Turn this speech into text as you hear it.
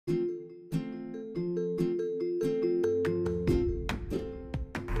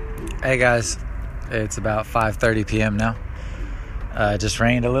Hey guys, it's about 5:30 p.m. now. It just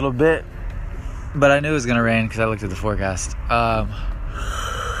rained a little bit, but I knew it was gonna rain because I looked at the forecast. And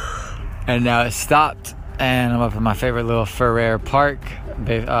now it stopped, and I'm up in my favorite little Ferrer Park,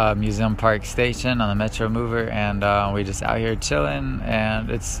 Museum Park Station on the Metro Mover, and we just out here chilling.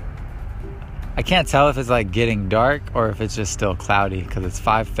 And I can't tell if it's like getting dark or if it's just still cloudy because it's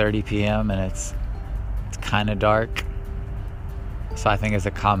 5:30 p.m. and it's kind of dark. So I think it's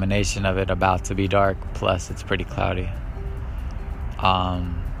a combination of it about to be dark, plus it's pretty cloudy.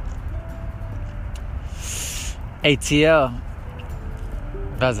 ATL.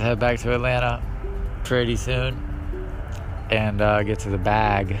 About to head back to Atlanta pretty soon. And get to the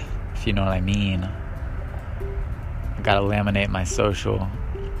bag, if you know what I mean. I gotta laminate my social.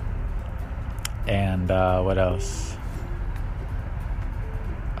 And what else?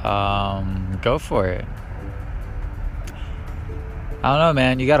 Go for it. I don't know,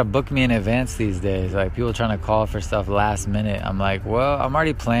 man. You gotta book me in advance these days. Like, people trying to call for stuff last minute. I'm like, well, I'm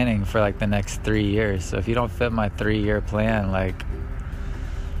already planning for like the next 3 years. So if you don't fit my 3-year plan, like,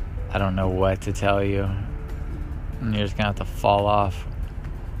 I don't know what to tell you. And you're just gonna have to fall off.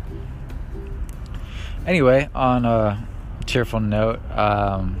 Anyway, on a cheerful note,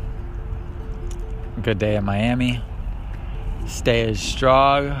 good day in Miami. Stay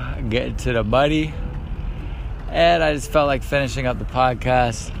strong. Getting to the money. And I just felt like finishing up the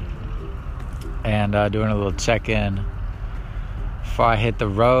podcast and doing a little check-in before I hit the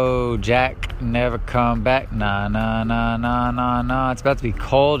road. Jack, never come back. Nah. It's about to be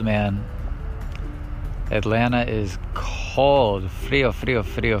cold, man. Atlanta is cold. Frío.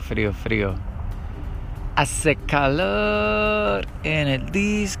 Hace calor en el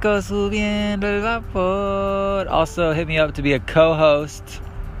disco subiendo el vapor. Also, hit me up to be a co-host.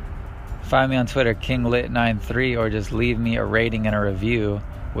 Find me on Twitter, KingLit93, or just leave me a rating and a review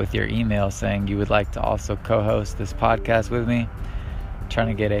with your email saying you would like to also co-host this podcast with me. I'm trying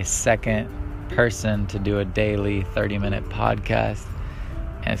to get a second person to do a daily 30-minute podcast,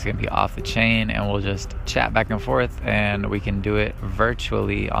 and it's going to be off the chain, and we'll just chat back and forth, and we can do it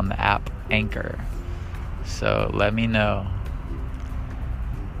virtually on the app Anchor. So let me know.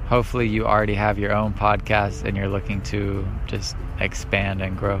 Hopefully you already have your own podcast and you're looking to just expand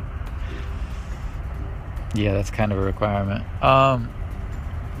and grow. Yeah, that's kind of a requirement.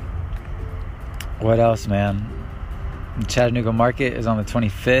 What else, man? The Chattanooga market is on the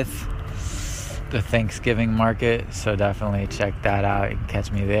 25th, the Thanksgiving market, so definitely check that out. You can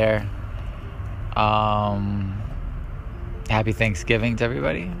catch me there. Happy Thanksgiving to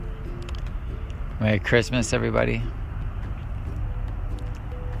everybody. Merry Christmas, everybody.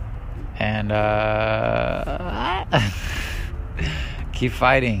 And keep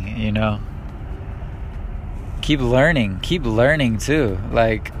fighting, you know. Keep learning too.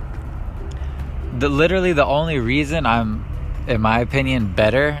 Like, literally the only reason I'm, in my opinion,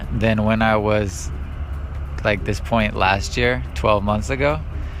 better than when I was like this point last year, 12 months ago,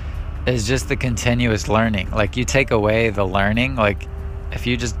 is just the continuous learning. Like, you take away the learning, like if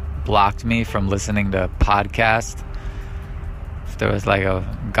you just blocked me from listening to podcasts, if there was like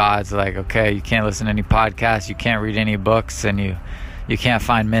God's like, okay, you can't listen to any podcasts, you can't read any books, and you can't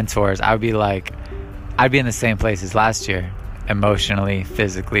find mentors, I'd be in the same place as last year, emotionally,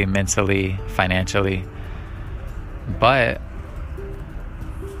 physically, mentally, financially. But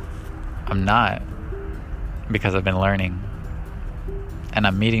I'm not, because I've been learning, and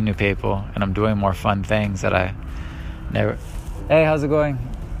I'm meeting new people, and I'm doing more fun things that I never, hey, how's it going?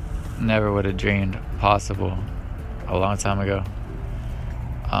 Never would have dreamed possible a long time ago.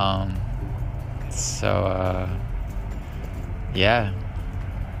 Yeah.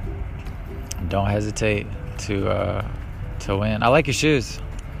 Don't hesitate to win. I like your shoes.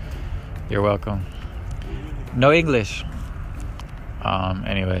 You're welcome. No English.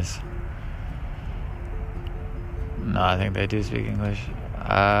 Anyways. No, I think they do speak English.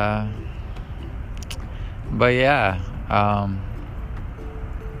 But yeah.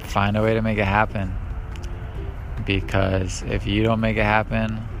 Find a way to make it happen. Because if you don't make it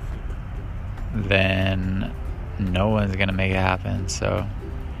happen, then no one's gonna make it happen. So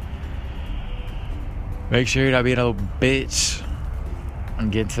make sure you're not being a little bitch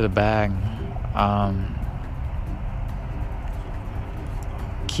and get to the bag.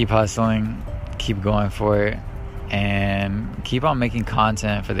 Keep hustling, keep going for it, and keep on making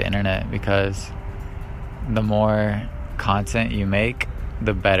content for the internet, because the more content you make,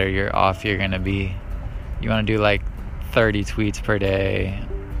 the better you're gonna be. You want to do like 30 tweets per day,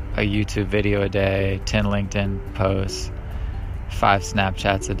 a YouTube video a day, 10 LinkedIn posts, 5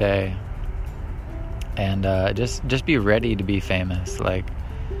 Snapchats a day. And just be ready to be famous. Like,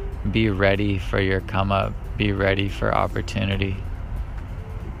 Be ready for your come up. Be ready for opportunity.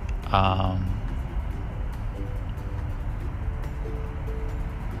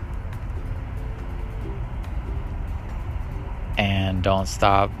 And don't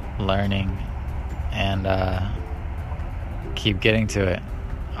stop learning, and keep getting to it.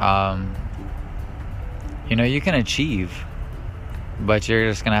 You can achieve, but you're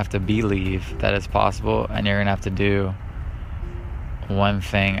just gonna have to believe that it's possible, and you're gonna have to do one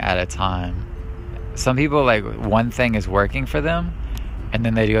thing at a time. Some people, like, one thing is working for them, and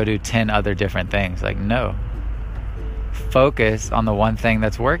then they go do 10 other different things. Like, no. Focus on the one thing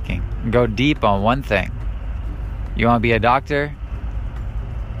that's working. Go deep on one thing. You want to be a doctor?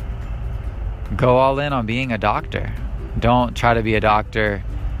 Go all in on being a doctor. Don't try to be a doctor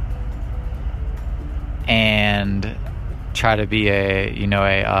and try to be a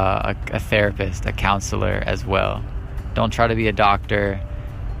therapist, a counselor as well. Don't try to be a doctor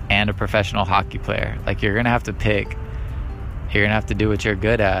and a professional hockey player. Like, you're going to have to pick. You're going to have to do what you're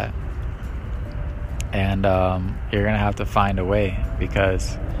good at. And you're going to have to find a way,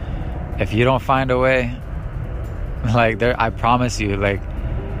 because if you don't find a way, like, I promise you, like,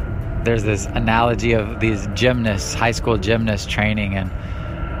 there's this analogy of these gymnasts, high school gymnasts training, and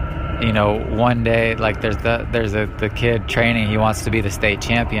one day, like, there's the kid training. He wants to be the state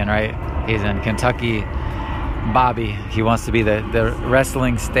champion, right? He's in Kentucky. Bobby, he wants to be the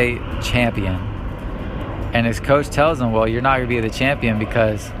wrestling state champion, and his coach tells him, well, you're not going to be the champion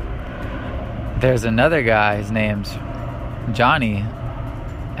because there's another guy, his name's Johnny,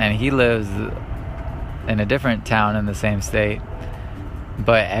 and he lives in a different town in the same state,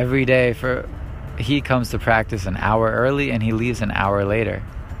 but every day he comes to practice an hour early and he leaves an hour later,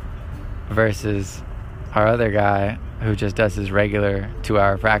 versus our other guy who just does his regular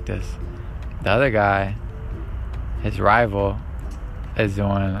 2-hour practice. The other guy, his rival, is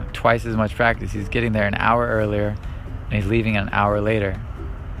doing twice as much practice. He's getting there an hour earlier and he's leaving an hour later.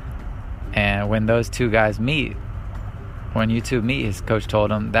 And when those two guys meet, his coach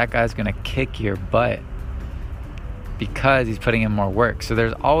told him, that guy's going to kick your butt because he's putting in more work. So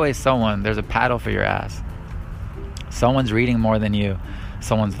there's always there's a paddle for your ass. Someone's reading more than you.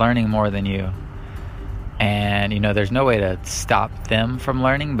 Someone's learning more than you. And, there's no way to stop them from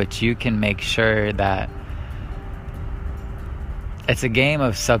learning, but you can make sure that it's a game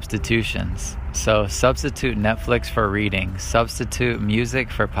of substitutions. So substitute Netflix for reading, substitute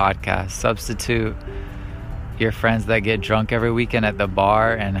music for podcasts, substitute your friends that get drunk every weekend at the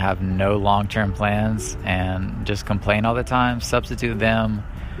bar and have no long-term plans and just complain all the time. Substitute them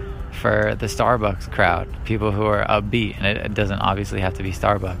for the Starbucks crowd, people who are upbeat. And it doesn't obviously have to be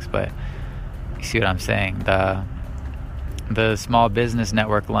Starbucks, but you see what I'm saying? The small business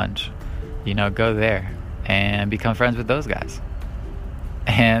network lunch, go there and become friends with those guys.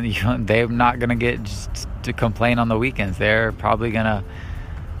 And they're not going to get just to complain on the weekends. They're probably going to,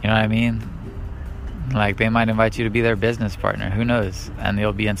 you know what I mean? Like, they might invite you to be their business partner. Who knows? And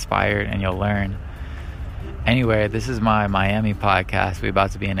you'll be inspired and you'll learn. Anyway, this is my Miami podcast. We're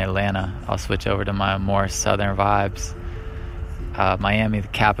about to be in Atlanta. I'll switch over to my more southern vibes. Miami, the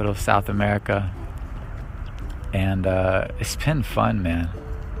capital of South America. And it's been fun, man.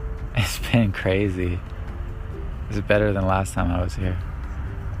 It's been crazy. It's better than last time I was here.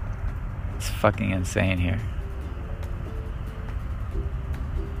 It's fucking insane here.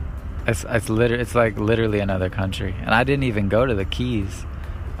 It's like literally another country. And I didn't even go to the Keys.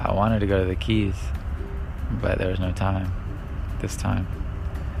 I wanted to go to the Keys, but there was no time this time.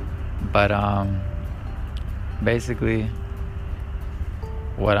 But basically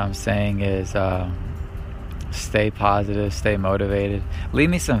what I'm saying is stay positive, stay motivated.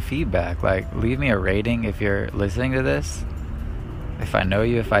 Leave me some feedback. Like, leave me a rating if you're listening to this. If I know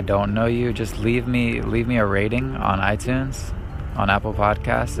you, if I don't know you, just leave me a rating on iTunes, on Apple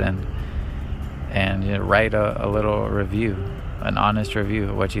Podcasts, and write a little review, an honest review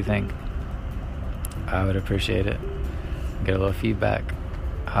of what you think. I would appreciate it. Get a little feedback.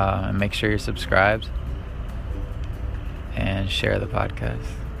 And make sure you're subscribed and share the podcast.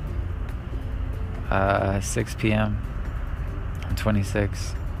 6 p.m. I'm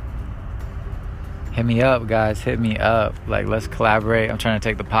 26. Hit me up, guys. Hit me up. Like, let's collaborate. I'm trying to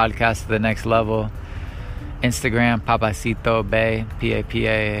take the podcast to the next level. Instagram, Papacito Bay,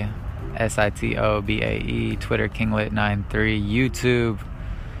 PAPASITOBAE. Twitter, Kinglet93. YouTube,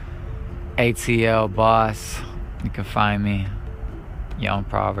 ATL Boss. You can find me. Young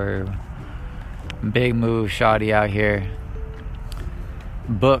Proverb. Big move, shawty out here.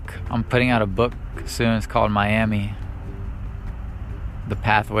 Book. I'm putting out a book soon. It's called Miami. The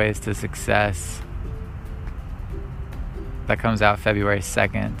Pathways to Success. that comes out February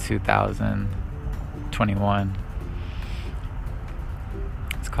 2nd, 2021.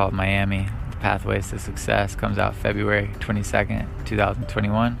 It's called Miami, The Pathways to Success. Comes out February 22nd,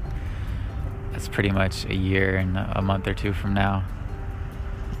 2021. That's pretty much a year and a month or two from now.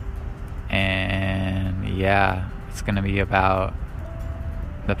 And yeah, it's going to be about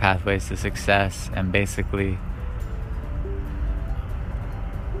the pathways to success. And basically,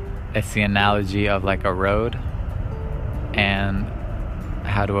 it's the analogy of like a road and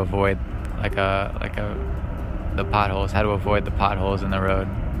how to avoid the potholes, how to avoid the potholes in the road.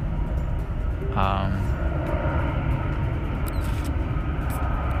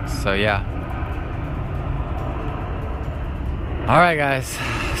 So yeah. All right, guys,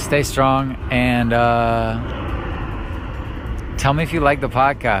 stay strong, and tell me if you like the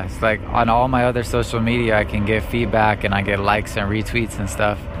podcast. Like, on all my other social media, I can give feedback and I get likes and retweets and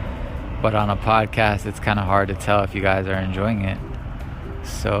stuff, but on a podcast, it's kind of hard to tell if you guys are enjoying it.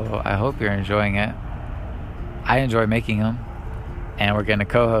 So I hope you're enjoying it. I enjoy making them, and we're getting a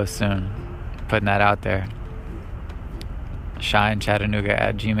co-host soon. Putting that out there.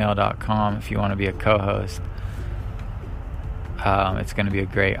 shinechattanooga@gmail.com if you want to be a co-host. It's going to be a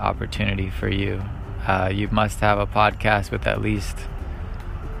great opportunity for you. You must have a podcast with at least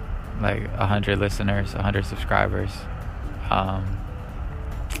like 100 listeners, 100 subscribers.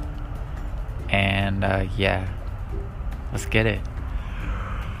 Yeah, let's get it.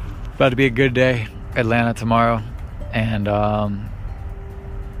 About to be a good day. Atlanta tomorrow, and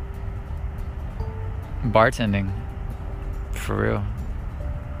bartending, for real.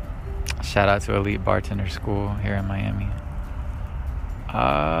 Shout out to Elite Bartender School here in Miami.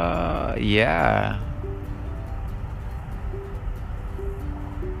 Yeah,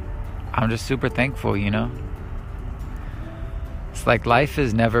 I'm just super thankful, you know. It's like life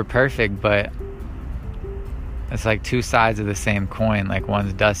is never perfect, but it's like two sides of the same coin. Like,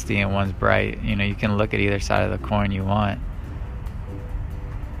 one's dusty and one's bright. You know, you can look at either side of the coin you want.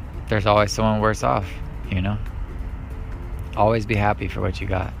 There's always someone worse off, you know. Always be happy for what you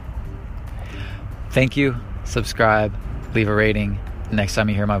got. Thank you. Subscribe. Leave a rating. Next time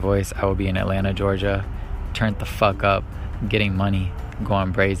you hear my voice, I will be in Atlanta, Georgia. Turn the fuck up. Getting money.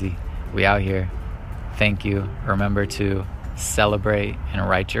 Going brazy. We out here. Thank you. Remember to celebrate and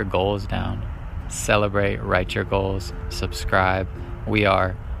write your goals down. Celebrate, write your goals, subscribe. We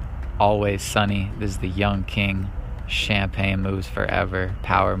are always sunny. This is the Young King. Champagne moves forever.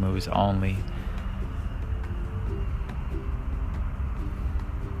 Power moves only.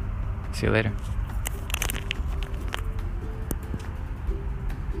 See you later.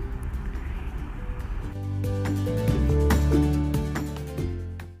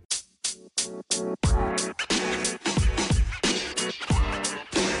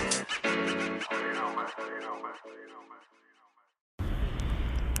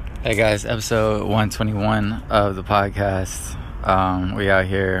 Hey guys, episode 121 of the podcast. We out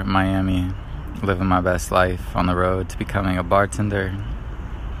here in Miami, living my best life on the road to becoming a bartender.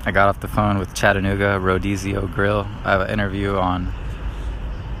 I got off the phone with Chattanooga Rodizio Grill. I have an interview on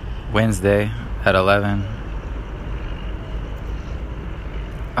Wednesday at 11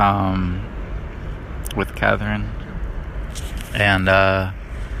 with Catherine. And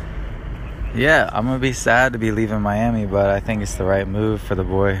yeah, I'm gonna be sad to be leaving Miami, but I think it's the right move for the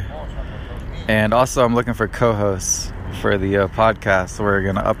boy. And also, I'm looking for co-hosts for the podcast. We're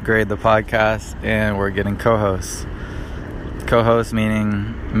gonna upgrade the podcast, and we're getting co-hosts. Co-host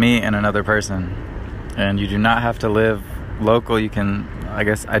meaning me and another person. And you do not have to live local. You can, I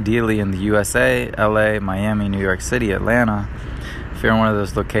guess, ideally in the USA, LA, Miami, New York City, Atlanta. If you're in one of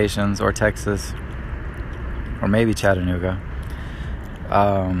those locations, or Texas, or maybe Chattanooga.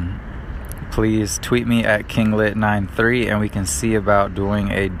 Please tweet me at kinglit93, and we can see about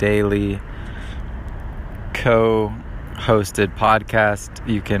doing a daily co-hosted podcast.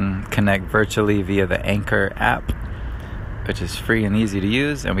 You can connect virtually via the Anchor app, which is free and easy to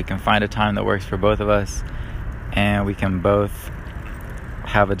use, and we can find a time that works for both of us, and we can both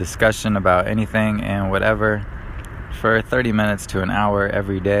have a discussion about anything and whatever for 30 minutes to an hour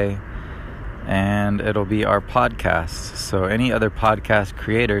every day, and it'll be our podcast. So any other podcast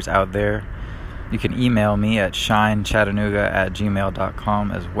creators out there, you can email me at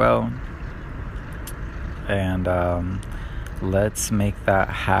shinechattanooga@gmail.com as well. And let's make that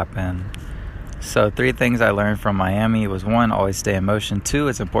happen. So 3 things I learned from Miami was: 1, always stay in motion. 2,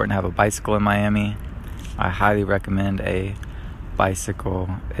 it's important to have a bicycle in Miami. I highly recommend a bicycle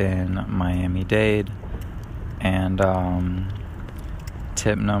in Miami-Dade. And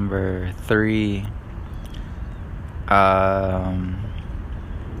tip number 3,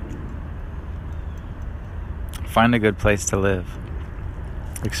 find a good place to live.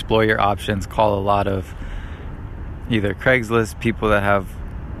 Explore your options. Call a lot of either Craigslist, people that have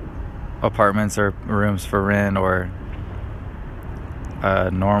apartments or rooms for rent, or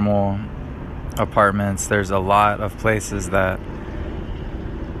normal apartments. There's a lot of places that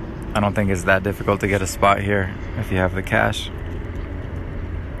I don't think it's that difficult to get a spot here if you have the cash.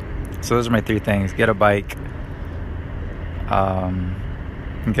 So those are my 3 things. Get a bike,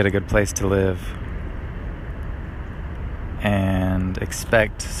 get a good place to live, and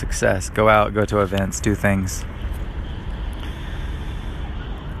expect success. Go out, go to events, do things.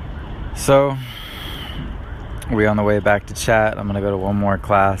 So we're on the way back to chat. I'm going to go to one more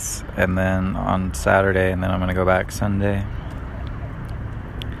class and then on Saturday, and then I'm going to go back Sunday.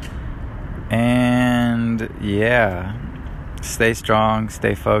 And yeah, stay strong,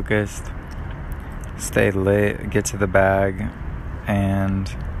 stay focused, stay lit, get to the bag,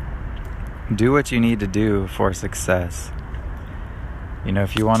 and do what you need to do for success. You know,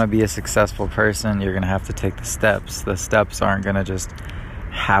 if you want to be a successful person, you're going to have to take the steps. The steps aren't going to just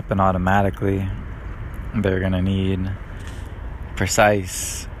happen automatically. They're going to need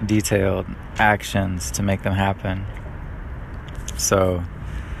precise, detailed actions to make them happen. So,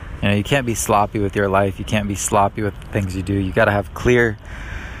 you know, you can't be sloppy with your life. You can't be sloppy with the things you do. You got to have clear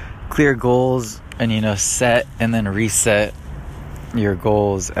goals, and, you know, set and then reset your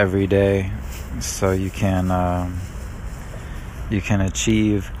goals every day so you can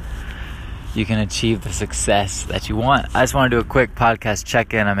achieve the success that you want. I just want to do a quick podcast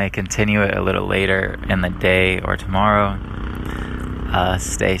check-in. I may continue it a little later in the day or tomorrow.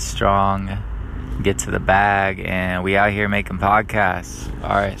 Stay strong, get to the bag, and we out here making podcasts.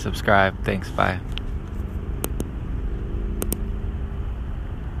 All right, subscribe. Thanks, bye.